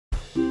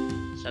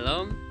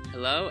Shalom,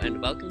 hello,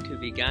 and welcome to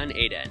Vegan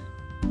Eden.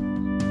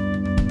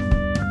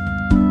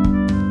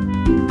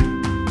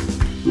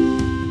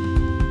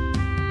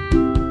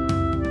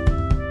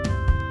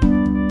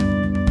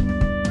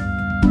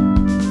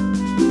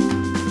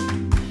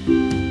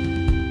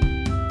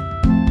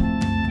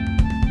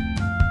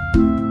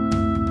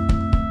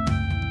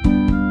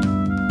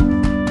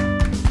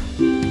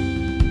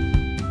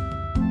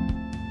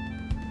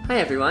 Hi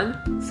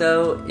everyone!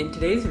 So in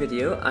today's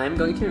video I'm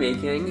going to be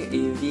making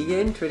a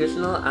vegan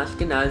traditional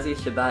Ashkenazi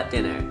Shabbat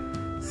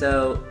dinner.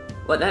 So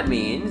what that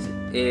means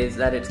is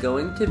that it's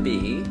going to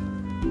be,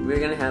 we're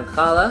going to have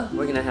challah,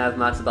 we're going to have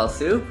matzah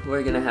soup,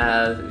 we're going to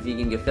have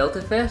vegan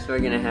gefilte fish, we're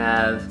going to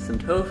have some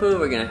tofu,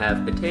 we're going to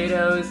have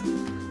potatoes,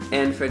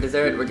 and for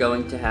dessert we're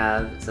going to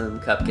have some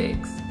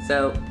cupcakes.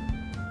 So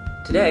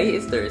today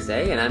is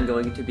Thursday and I'm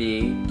going to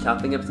be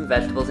chopping up some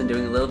vegetables and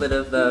doing a little bit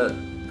of the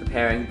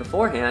preparing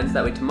beforehand, so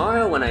that way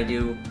tomorrow when I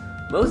do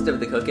most of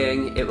the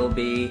cooking it will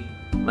be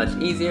much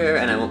easier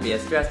and I won't be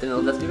as stressed and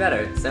it'll just be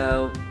better.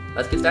 So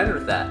let's get started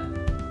with that.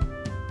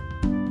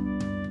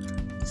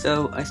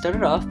 So I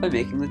started off by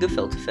making the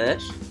gefilte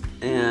fish,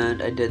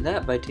 and I did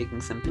that by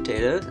taking some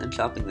potatoes and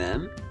chopping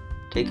them,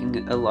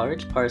 taking a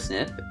large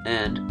parsnip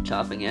and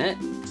chopping it,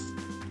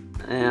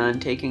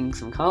 and taking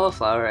some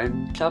cauliflower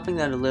and chopping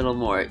that a little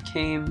more. It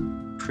came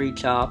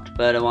pre-chopped,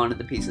 but I wanted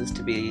the pieces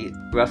to be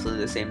roughly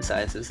the same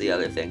size as the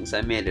other things.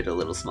 I made it a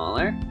little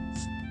smaller.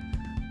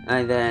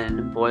 I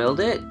then boiled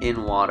it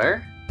in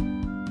water,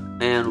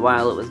 and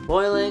while it was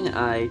boiling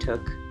I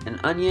took an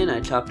onion, I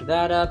chopped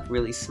that up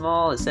really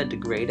small. It said to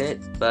grate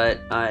it,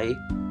 but I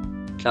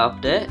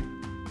chopped it.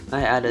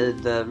 I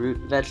added the root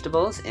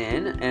vegetables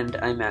in and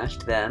I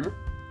mashed them.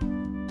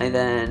 I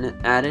then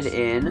added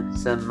in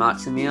some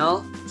matzah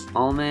meal,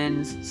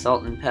 almonds,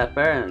 salt and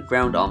pepper,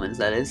 ground almonds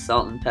that is,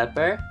 salt and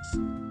pepper.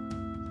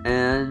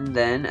 And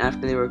then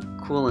after they were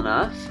cool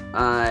enough,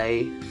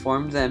 I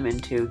formed them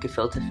into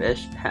gefilte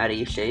fish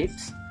patty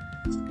shapes,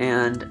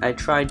 and I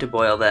tried to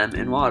boil them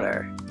in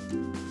water.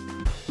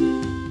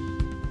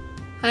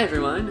 Hi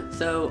everyone!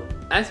 So,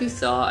 as you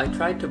saw, I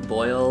tried to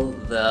boil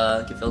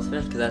the gefilte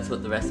fish because that's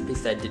what the recipe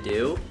said to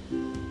do.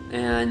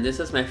 And this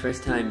was my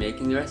first time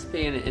making the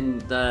recipe,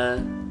 and the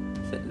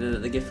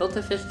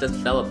gefilte fish just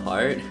fell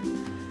apart.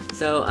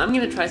 So I'm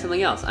gonna try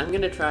something else. I'm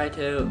gonna try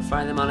to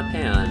fry them on a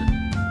pan.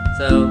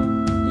 So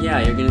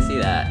yeah, you're gonna see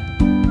that.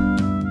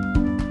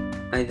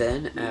 I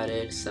then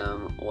added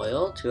some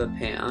oil to a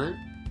pan.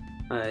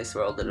 I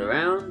swirled it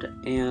around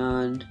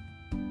and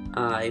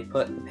I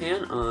put the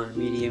pan on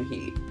medium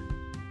heat.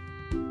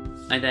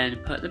 I then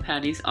put the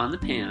patties on the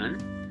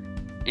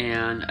pan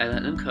and I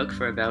let them cook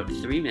for about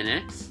 3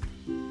 minutes,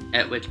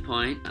 at which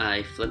point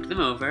I flipped them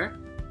over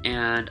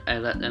and I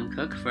let them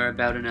cook for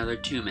about another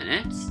 2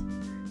 minutes,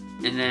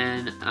 and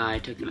then I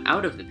took them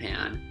out of the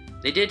pan.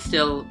 They did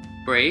still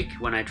break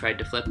when I tried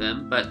to flip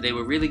them, but they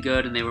were really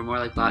good and they were more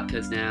like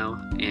latkes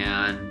now,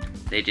 and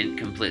they didn't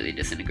completely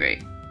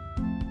disintegrate.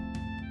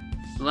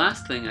 The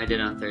last thing I did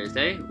on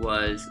Thursday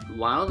was,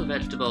 while the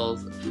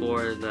vegetables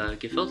for the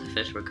gefilte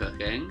fish were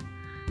cooking,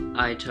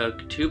 I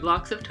took 2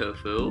 blocks of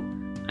tofu,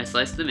 I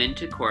sliced them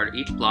into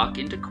each block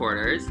into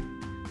quarters,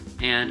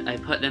 and I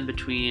put them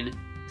between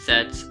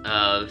sets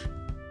of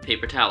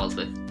paper towels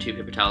with 2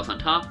 paper towels on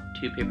top,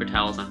 2 paper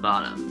towels on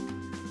bottom.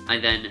 I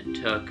then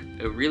took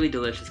a really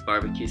delicious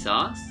barbecue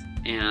sauce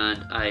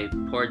and I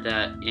poured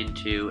that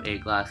into a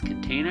glass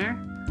container.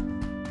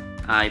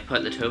 I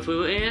put the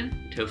tofu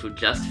in, tofu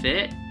just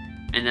fit,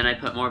 and then I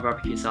put more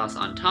barbecue sauce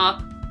on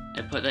top.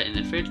 I put that in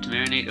the fridge to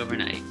marinate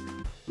overnight.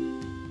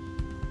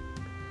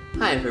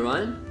 Hi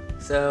everyone!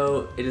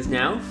 So it is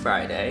now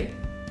Friday,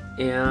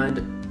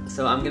 and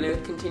so I'm gonna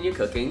continue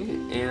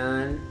cooking,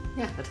 and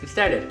yeah, let's get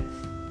started.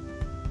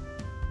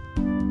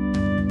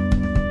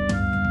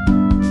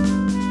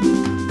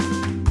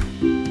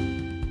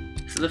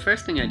 So the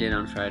first thing I did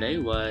on Friday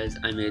was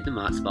I made the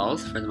matzo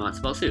balls for the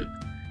matzo ball soup.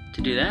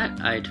 To do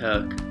that, I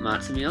took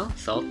matzo meal,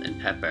 salt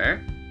and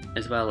pepper,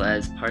 as well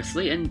as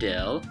parsley and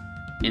dill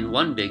in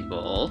one big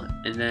bowl,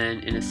 and then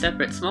in a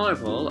separate smaller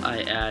bowl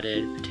I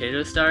added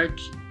potato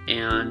starch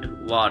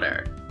and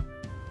water.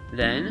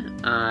 Then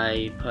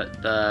I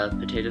put the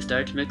potato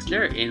starch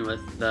mixture in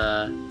with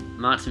the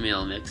matzo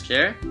meal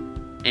mixture,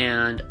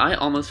 and I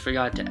almost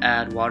forgot to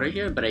add water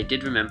here, but I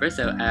did remember,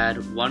 so add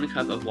 1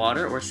 cup of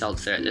water or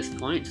seltzer at this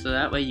point, so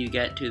that way you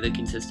get to the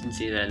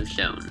consistency that is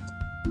shown.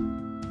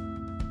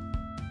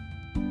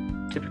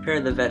 To prepare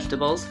the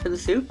vegetables for the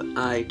soup,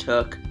 I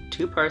took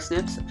 2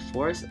 parsnips,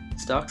 4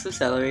 stalks of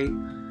celery,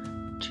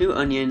 2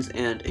 onions,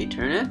 and a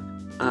turnip.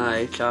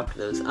 I chopped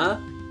those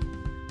up.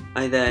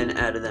 I then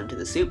added them to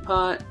the soup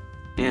pot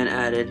and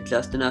added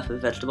just enough of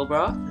vegetable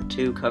broth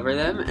to cover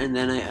them, and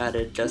then I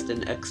added just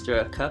an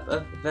extra cup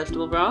of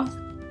vegetable broth.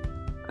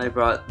 I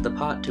brought the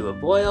pot to a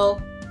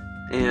boil,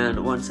 and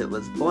once it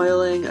was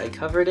boiling, I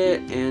covered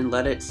it and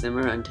let it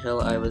simmer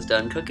until I was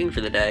done cooking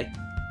for the day.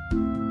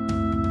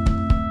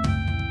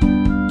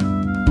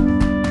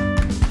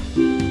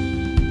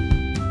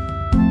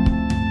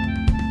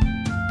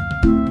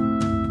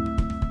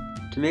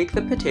 make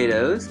the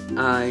potatoes,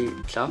 I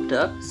chopped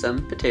up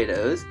some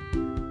potatoes.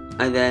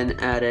 I then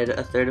added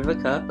 1/3 of a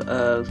cup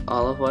of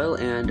olive oil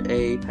and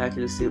a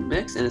packet of soup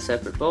mix in a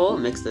separate bowl,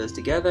 mixed those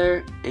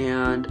together,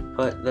 and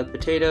put the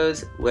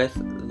potatoes with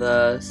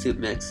the soup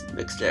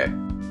mixture.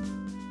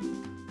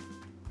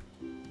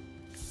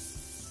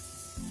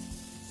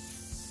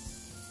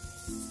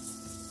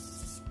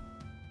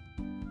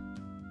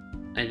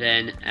 I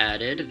then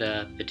added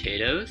the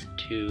potatoes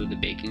to the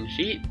baking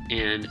sheet,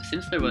 and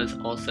since there was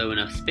also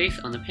enough space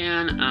on the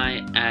pan,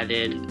 I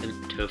added the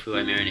tofu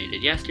I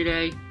marinated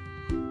yesterday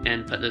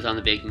and put those on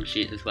the baking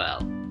sheet as well.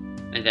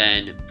 I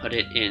then put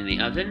it in the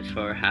oven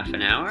for half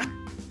an hour.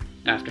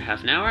 After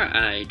half an hour,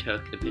 I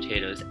took the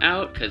potatoes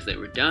out because they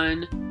were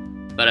done,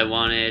 but I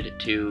wanted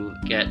to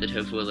get the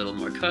tofu a little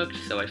more cooked,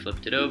 so I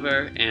flipped it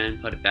over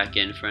and put it back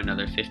in for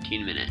another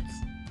 15 minutes.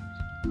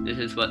 This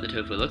is what the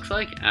tofu looks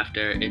like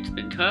after it's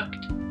been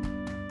cooked,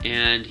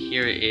 and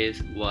here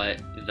is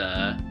what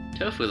the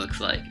tofu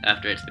looks like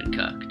after it's been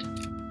cooked.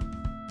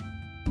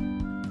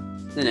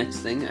 The next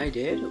thing I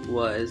did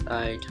was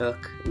I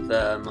took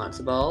the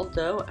matzo ball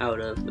dough out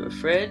of the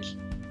fridge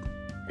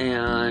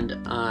and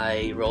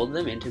I rolled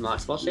them into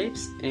matzo ball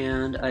shapes,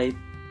 and I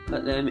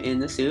put them in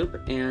the soup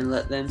and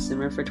let them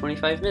simmer for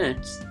 25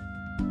 minutes.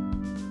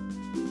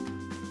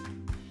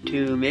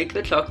 To make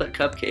the chocolate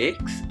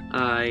cupcakes,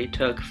 I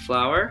took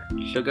flour,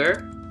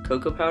 sugar,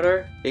 cocoa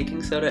powder,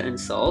 baking soda, and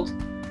salt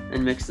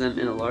and mixed them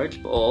in a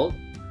large bowl.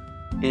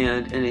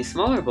 And in a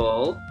smaller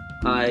bowl,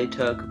 I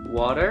took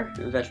water,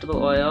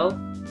 vegetable oil,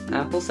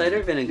 apple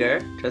cider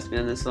vinegar, trust me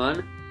on this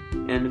one,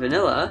 and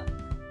vanilla,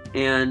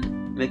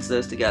 and mixed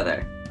those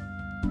together.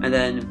 I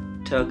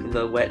then took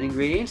the wet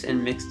ingredients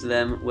and mixed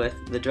them with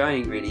the dry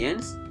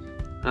ingredients.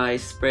 I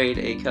sprayed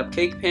a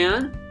cupcake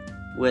pan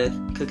with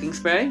cooking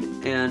spray,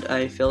 and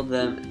I filled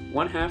them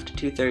 1/2 to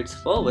 2/3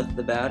 full with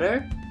the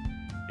batter,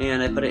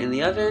 and I put it in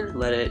the oven,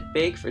 let it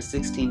bake for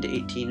 16 to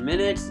 18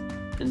 minutes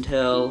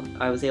until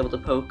I was able to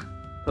poke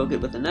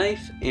it with a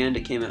knife and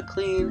it came out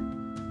clean,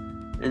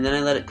 and then I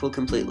let it cool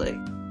completely.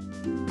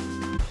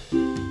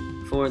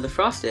 For the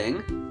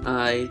frosting,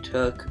 I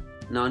took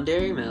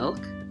non-dairy milk.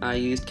 I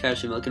used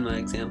cashew milk in my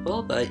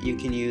example, but you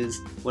can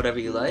use whatever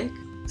you like,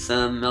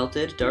 some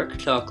melted dark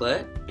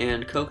chocolate,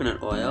 and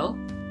coconut oil,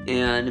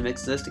 and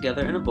mix those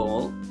together in a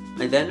bowl.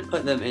 I then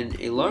put them in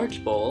a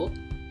large bowl,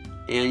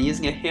 and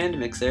using a hand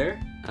mixer,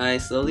 I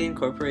slowly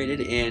incorporated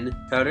in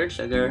powdered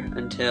sugar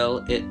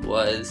until it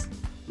was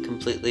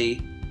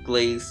completely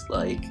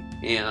glaze-like,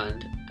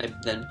 and I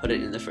then put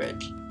it in the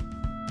fridge.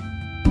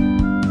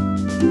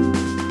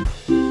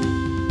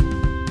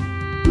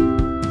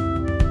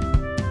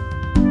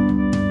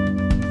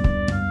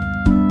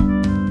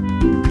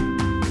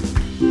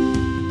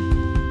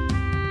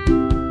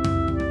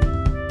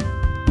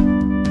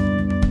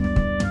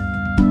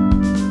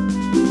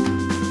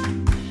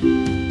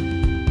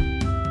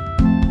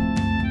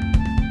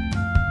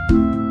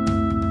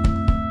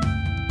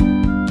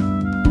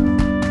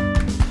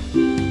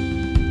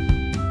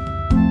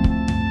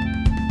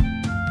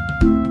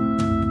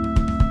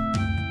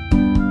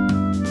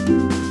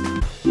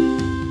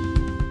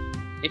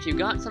 If you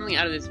got something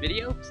out of this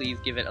video, please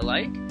give it a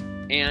like,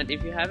 and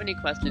if you have any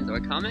questions or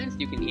comments,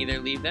 you can either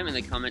leave them in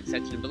the comment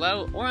section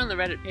below or on the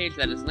Reddit page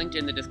that is linked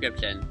in the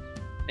description.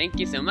 Thank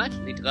you so much,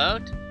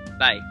 להתראות,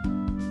 bye.